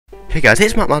Hey guys,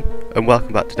 it's Mattman and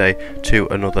welcome back today to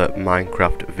another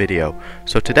Minecraft video.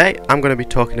 So today I'm going to be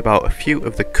talking about a few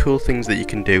of the cool things that you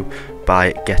can do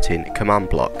by getting command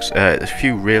blocks. There's a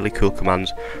few really cool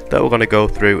commands that we're going to go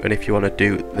through, and if you want to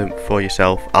do them for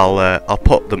yourself, I'll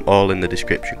put them all in the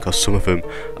description because some of them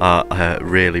are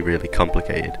really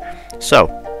complicated.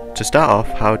 So to start off,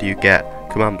 how do you get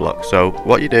command blocks? So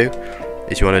what you do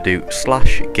is you want to do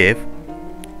 /give,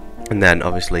 and then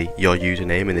obviously your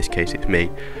username, in this case it's me,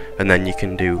 and then you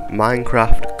can do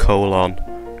Minecraft :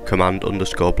 command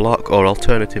 _ block, or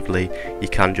alternatively you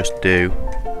can just do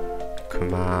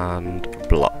command _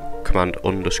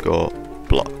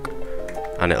 block,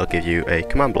 and it'll give you a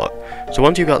command block. So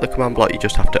once you've got the command block, you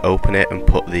just have to open it and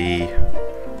put the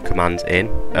commands in.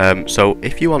 So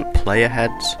if you want player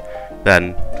heads,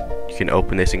 then you can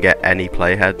open this and get any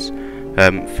player heads.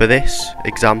 For this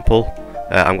example,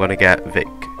 I'm going to get Vic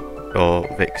or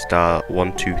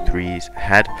Vicstar123's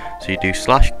head. So you do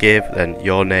 /give, then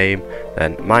your name,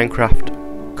 then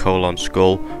Minecraft :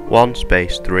 skull 1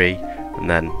 space 3, and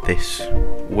then this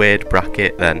weird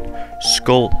bracket, then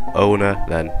SkullOwner,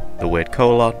 then the weird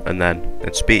colon, and then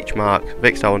speech mark,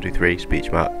 Vicstar123 speech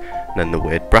mark, and then the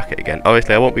weird bracket again.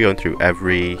 Obviously I won't be going through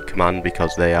every command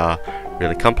because they are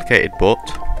really complicated, but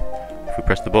if we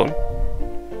press the button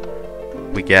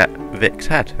we get Vic's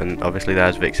head, and obviously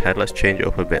there's Vic's head. Let's change it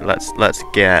up a bit. Let's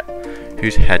get,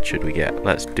 whose head should we get?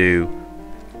 Let's do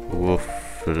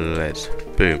Woofles.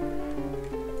 Boom.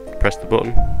 Press the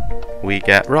button, we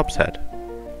get Rob's head.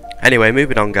 Anyway,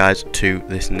 moving on guys to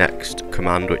this next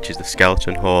command, which is the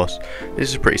skeleton horse. This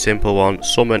is a pretty simple one.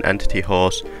 Summon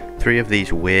EntityHorse, 3 of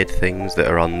these weird things that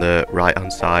are on the right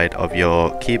hand side of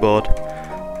your keyboard,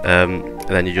 and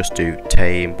then you just do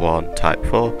Tame 1 type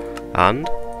 4, and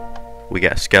we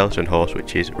get a skeleton horse,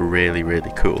 which is really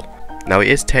cool. Now it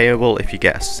is tameable if you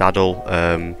get a saddle,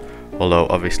 although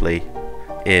obviously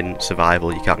in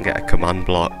survival you can't get a command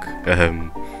block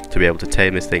to be able to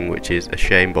tame this thing, which is a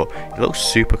shame, but it looks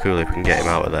super cool if we can get him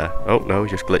out of there. Oh no, he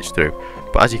just glitched through.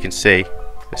 But as you can see,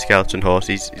 the skeleton horse,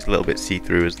 he's a little bit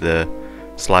see-through as the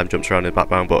slime jumps around in the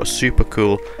background, but a super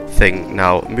cool thing.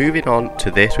 Now moving on to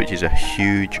this, which is a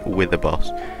huge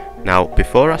WitherBoss. Now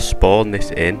before I spawn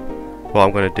this in, what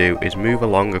I'm going to do is move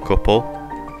along a couple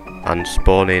and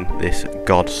spawn in this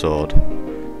god sword.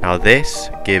 Now this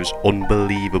gives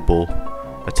unbelievable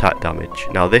attack damage.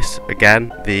 Now this,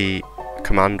 again, the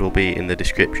command will be in the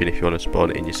description if you want to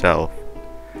spawn it in yourself.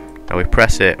 Now we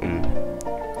press it, and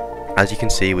as you can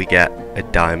see we get a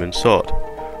diamond sword.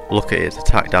 Look at its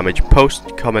attack damage.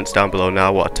 Post comments down below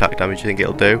now what attack damage you think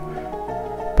it'll do.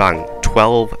 Bang,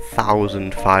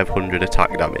 12,500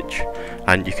 attack damage,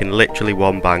 and you can literally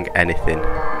one bang anything,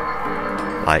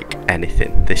 like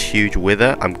anything. This huge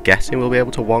wither, I'm guessing we'll be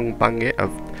able to one bang it.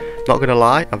 I'm not gonna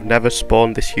lie, I've never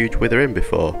spawned this huge wither in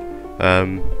before,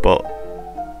 but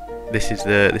this is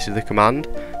the command.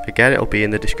 Again, it'll be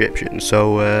in the description.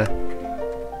 So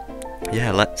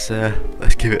yeah, let's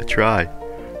give it a try.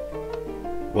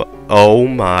 What? Oh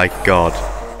my god!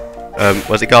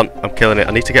 Where's it gone? I'm killing it.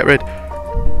 I need to get rid.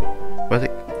 Where's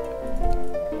it?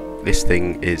 This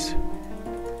thing is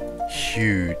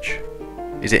huge.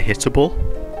 Is it hittable?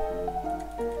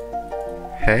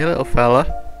 Hey little fella.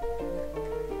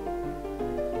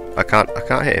 I can't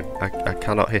hit him. I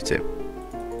cannot hit him.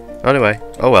 Anyway,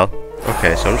 oh well.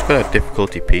 Okay, so I'm just gonna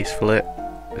difficulty peaceful it.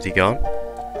 Is he gone?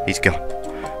 He's gone.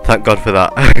 Thank God for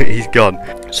that. He's gone.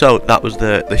 So that was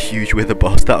the huge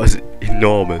WitherBoss. That was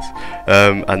enormous.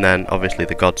 And then obviously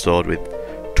the god sword with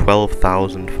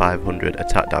 12,500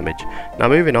 attack damage. Now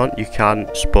moving on, you can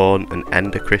spawn an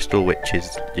EnderCrystal, which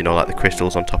is, you know, like the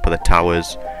crystals on top of the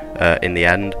towers in the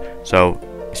end. So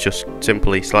it's just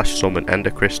simply /summon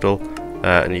EnderCrystal,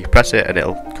 and you press it and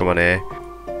it'll come on here.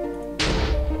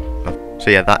 So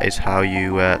yeah, that is how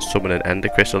you summon an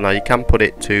EnderCrystal. Now you can put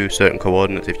it to certain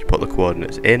coordinates if you put the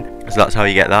coordinates in. So that's how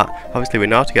you get that. Obviously we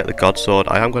know how to get the god sword.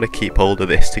 I am going to keep hold of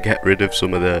this to get rid of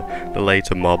some of the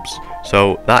later mobs.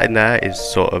 So that in there is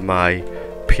sort of my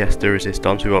pièce de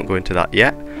résistance. We won't go into that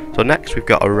yet. So next we've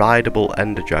got a rideable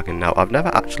EnderDragon. Now I've never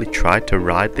actually tried to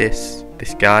ride this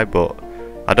guy, but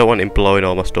I don't want him blowing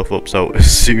all my stuff up. So as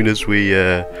soon as we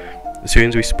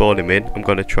spawn him in, I'm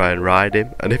going to try and ride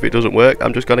him, and if it doesn't work,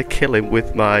 I'm just going to kill him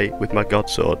with my god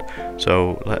sword.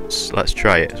 So let's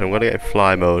try it. So I'm going to get in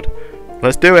fly mode.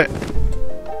 Let's do it.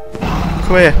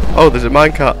 Come here. Oh, there's a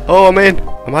minecart. Oh, I'm in.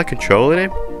 Am I controlling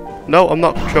him? No, I'm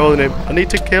not controlling him. I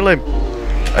need to kill him.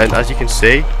 And as you can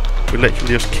see, we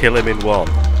literally just kill him in one.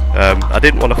 I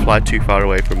didn't want to fly too far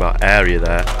away from that area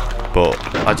there, but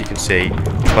as you can see,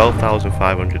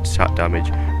 12,500 attack damage,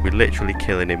 We literally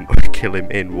kill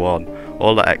him in one.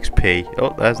 All that XP.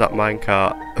 Oh, there's that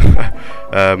minecart.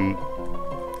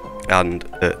 And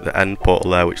the end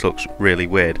portal there, which looks really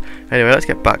weird. Anyway, let's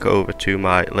get back over to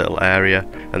my little area.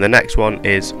 And the next one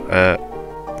is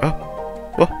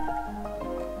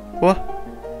what?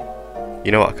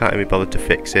 You know what, I can't even be bothered to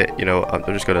fix it. You know, I'm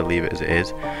just going to leave it as it is.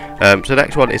 So the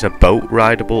next one is a boat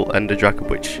rideable EnderDragon,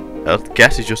 which I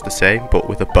guess is just the same, but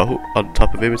with a boat on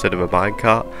top of him instead of a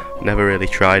minecart. Never really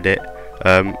tried it.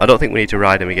 I don't think we need to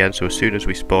ride him again, so as soon as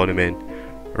we spawn him in,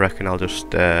 I reckon I'll just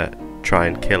try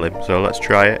and kill him. So let's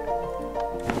try it.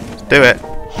 Let's do it.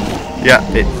 Yeah,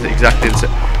 it's exactly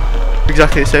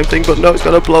the same thing, but no, it's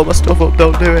going to blow my stuff up.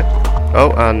 Don't do it.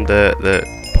 Oh, and the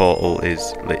portal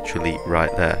is literally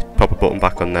right there. Pop a button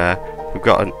back on there. We've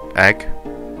got an egg.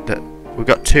 We've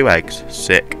got 2 eggs.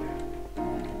 Sick.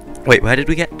 Wait, where did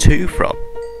we get 2 from?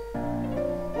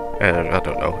 I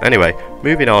don't know. Anyway,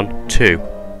 moving on to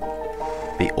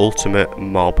the ultimate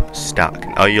mob stack.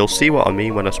 Now you'll see what I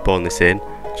mean when I spawn this in.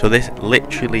 So this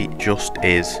literally just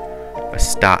is a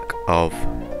stack of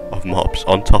mobs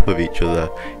on top of each other.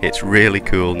 It's really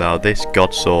cool. Now this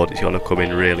god sword is going to come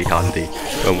in really handy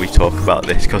when we talk about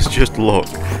this, because just look,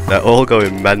 they're all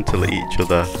going mental at each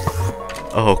other.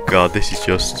 Oh god, this is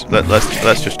just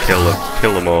let's just kill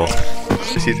them all.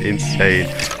 This is insane.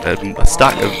 A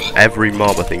stack of every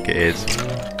mob, I think it is.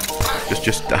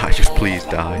 Just die, just please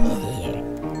die.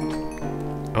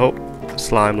 Oh,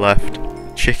 slime left,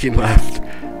 chicken left,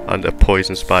 and a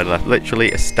poison spider left.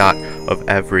 Literally a stack of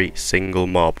every single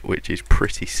mob, which is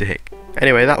pretty sick.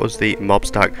 Anyway, that was the mob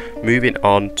stack. Moving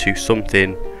on to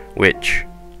something which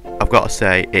I've got to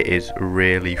say, it is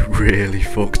really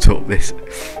fucked up. This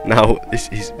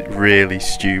is really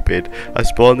stupid. I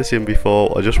spawned this in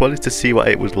before. I just wanted to see what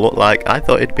it would look like. I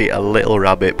thought it'd be a little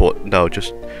rabbit, but no,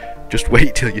 just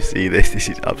wait till you see this. This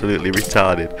is absolutely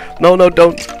retarded. No,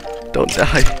 don't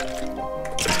die.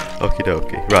 Okie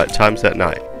dokie. Right, time set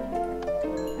night.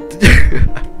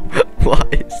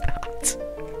 What is that?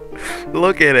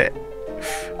 Look at it.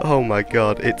 Oh my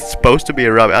god, it's supposed to be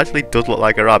a rabbit. It actually does look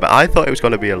like a rabbit. I thought it was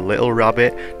going to be a little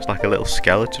rabbit. It's like a little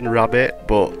skeleton rabbit,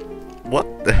 but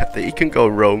what the, he can go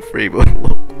roam free, but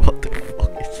look, what the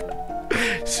fuck is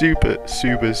that? Super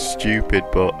stupid,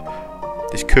 but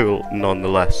it's cool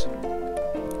nonetheless.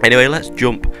 Anyway, let's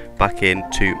jump back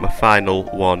into my final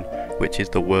one, which is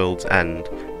the world's end.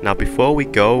 Now before we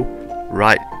go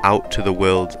right out to the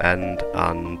world's end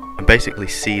and basically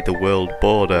see the world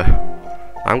border,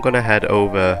 I'm going to head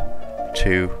over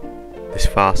to this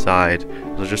far side.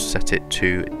 I'll just set it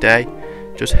to day.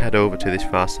 Just head over to this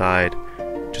far side.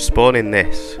 Just spawn in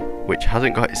this, which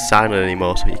hasn't got its sign on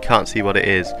anymore, so you can't see what it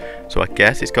is. So I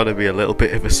guess it's going to be a little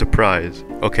bit of a surprise.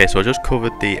 Okay, so I just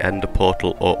covered the ender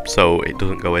portal up so it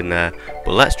doesn't go in there.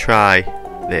 But let's try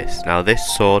this. Now this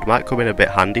sword might come in a bit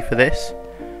handy for this.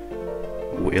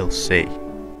 We'll see.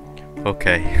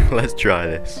 Okay, let's try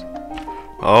this.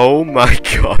 Oh my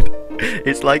god.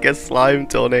 It's like a slime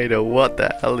tornado. What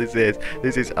the hell is this?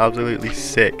 This is absolutely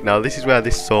sick. Now this is where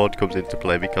this sword comes into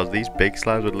play, because these big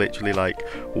slimes would literally like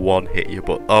one hit you.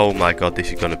 But oh my god,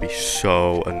 this is going to be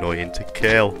so annoying to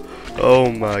kill.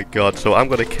 Oh my god. So I'm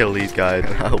going to kill these guys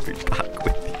and I'll be back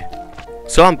with you.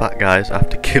 So I'm back, guys,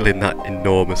 after killing that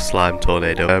enormous slime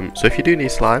tornado. So if you do need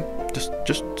slime,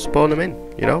 just spawn them in,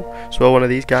 you know? Spawn one of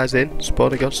these guys in,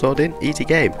 spawn a god sword in, easy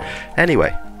game.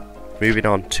 Anyway, moving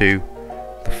on to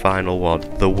the final one,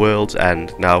 the world's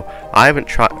end. Now I haven't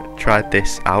tried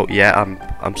this out yet.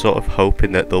 I'm sort of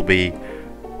hoping that there'll be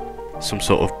some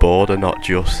sort of border, not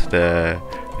just the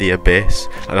abyss,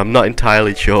 and I'm not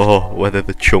entirely sure whether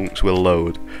the chunks will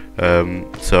load.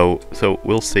 So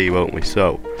we'll see, won't we?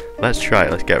 So let's try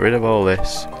it. Let's get rid of all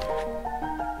this.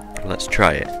 Let's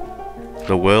try it.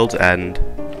 The world's end.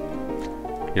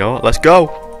 You know what? Let's go.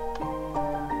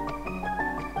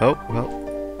 Oh well.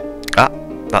 Ah,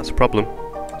 that's a problem.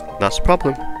 That's a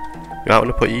problem. You might want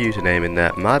to put your username in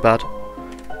there. My bad.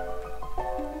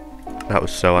 That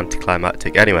was so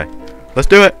anticlimactic. Anyway, let's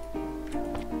do it.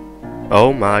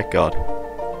 Oh my god.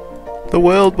 The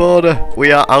world border.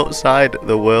 We are outside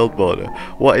the world border.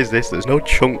 What is this? There's no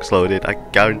chunks loaded. I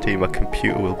guarantee my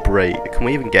computer will break. Can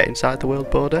we even get inside the world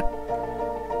border?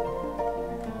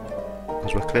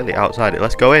 Because we're clearly outside it.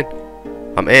 Let's go in.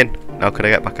 I'm in. Now can I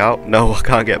get back out? No, I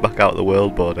can't get back out the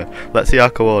world border. Let's see our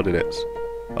coordinates.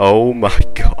 Oh my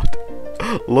god.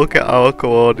 Look at our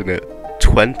coordinate.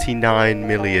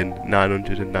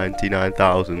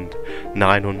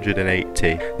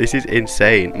 29,999,980. This is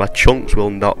insane. My chunks will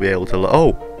not be able to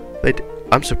oh,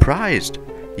 I'm surprised.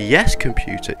 Yes,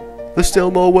 computer. There's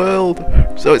still more world.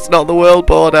 So it's not the world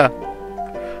border.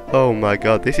 Oh my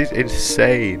god, this is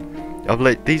insane.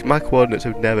 My coordinates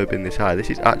have never been this high. This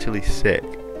is actually sick.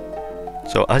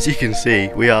 So as you can see,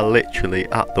 we are literally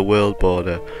at the world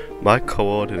border. My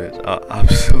coordinates are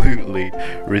absolutely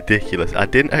ridiculous. I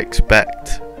didn't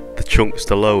expect the chunks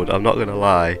to load, I'm not gonna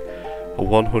lie. I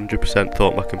 100%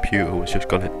 thought my computer was just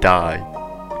gonna die.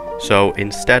 So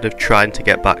instead of trying to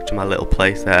get back to my little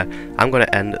place there, I'm going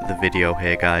to end the video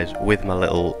here guys with my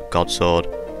little god sword.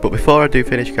 But before I do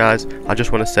finish guys, I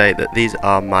just want to say that these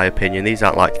are my opinion. These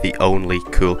aren't like the only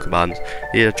cool commands.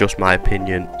 These are just my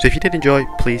opinion. So if you did enjoy,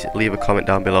 please leave a comment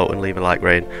down below and leave a like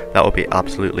rating. That would be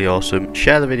absolutely awesome.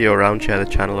 Share the video around, share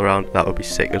the channel around. That would be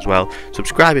sick as well.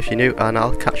 Subscribe if you're new and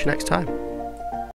I'll catch you next time.